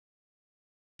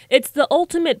It's the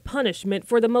ultimate punishment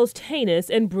for the most heinous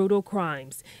and brutal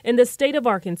crimes. In the state of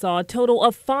Arkansas, a total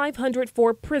of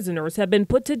 504 prisoners have been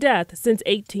put to death since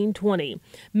 1820,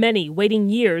 many waiting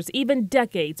years, even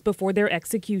decades before their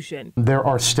execution. There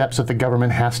are steps that the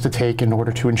government has to take in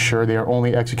order to ensure they are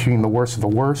only executing the worst of the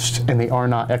worst and they are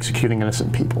not executing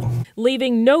innocent people.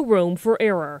 Leaving no room for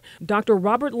error. Dr.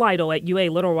 Robert Lytle at UA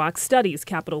Little Rock studies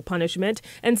capital punishment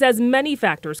and says many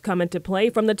factors come into play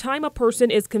from the time a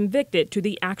person is convicted to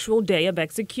the actual day of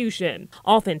execution.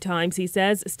 Oftentimes, he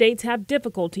says, states have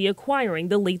difficulty acquiring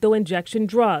the lethal injection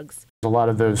drugs. A lot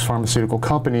of those pharmaceutical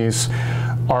companies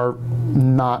are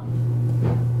not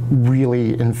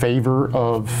really in favor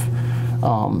of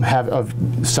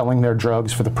selling their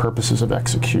drugs for the purposes of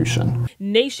execution.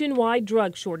 Nationwide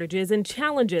drug shortages and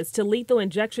challenges to lethal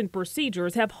injection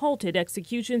procedures have halted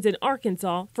executions in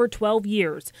Arkansas for 12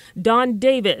 years. Don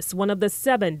Davis, one of the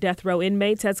 7 death row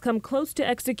inmates, has come close to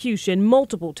execution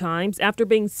multiple times after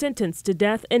being sentenced to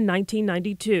death in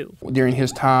 1992. During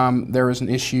his time, there was an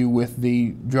issue with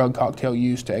the drug cocktail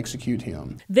used to execute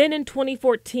him. Then in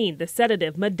 2014, the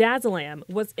sedative midazolam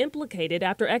was implicated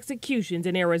after executions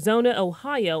in Arizona,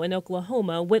 Ohio, and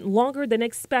Oklahoma went longer than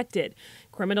expected.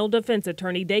 Criminal defense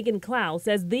attorney Dagan Clow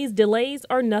says these delays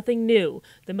are nothing new.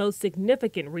 The most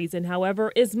significant reason,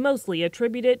 however, is mostly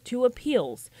attributed to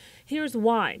appeals. Here's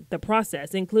why. The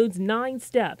process includes 9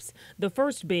 steps, the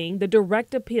first being the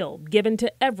direct appeal given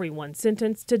to everyone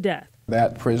sentenced to death.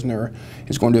 That prisoner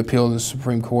is going to appeal to the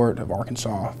Supreme Court of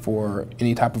Arkansas for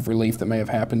any type of relief that may have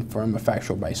happened from a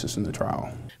factual basis in the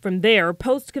trial. From there,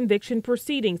 post-conviction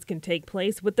proceedings can take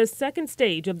place with the second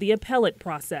stage of the appellate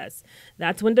process.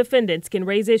 That's when defendants can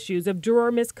raise issues of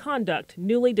juror misconduct,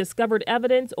 newly discovered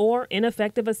evidence, or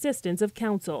ineffective assistance of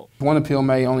counsel. One appeal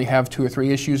may only have 2 or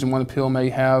 3 issues, and one appeal may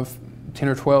have 10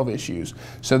 or 12 issues.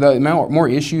 So the more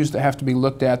issues that have to be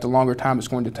looked at, the longer time it's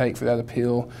going to take for that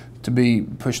appeal to be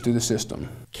pushed through the system.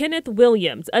 Kenneth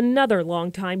Williams, another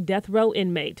longtime death row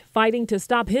inmate, fighting to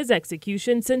stop his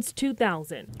execution since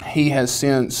 2000. He has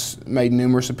since made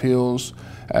numerous appeals,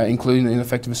 including the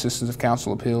ineffective assistance of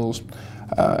counsel appeals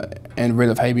and writ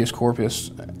of habeas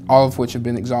corpus, all of which have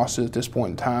been exhausted at this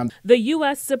point in time. The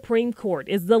U.S. Supreme Court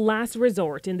is the last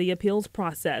resort in the appeals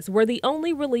process, where the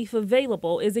only relief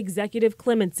available is executive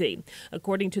clemency.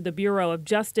 According to the Bureau of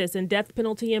Justice and Death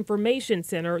Penalty Information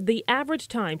Center, the average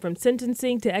time from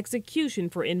sentencing to execution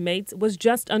for inmates was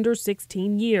just under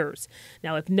 16 years.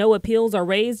 Now, if no appeals are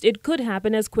raised, it could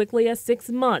happen as quickly as 6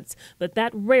 months, but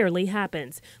that rarely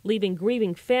happens, leaving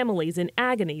grieving families in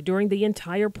agony during the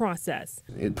entire process.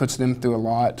 It puts them through a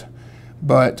lot,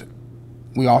 but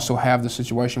we also have the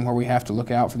situation where we have to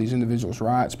look out for these individuals'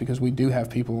 rights, because we do have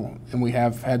people, and we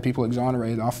have had people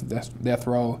exonerated off of death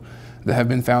row that have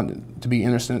been found to be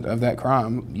innocent of that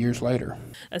crime years later.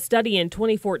 A study in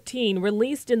 2014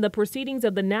 released in the Proceedings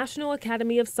of the National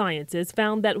Academy of Sciences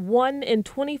found that 1 in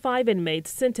 25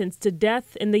 inmates sentenced to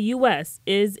death in the U.S.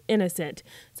 is innocent.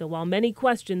 So while many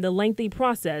question the lengthy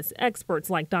process,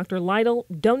 experts like Dr. Lytle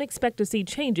don't expect to see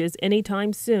changes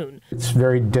anytime soon. It's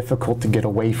very difficult to get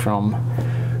away from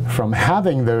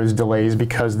having those delays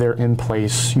because they're in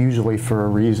place usually for a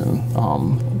reason,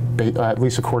 at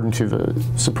least according to the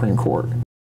Supreme Court.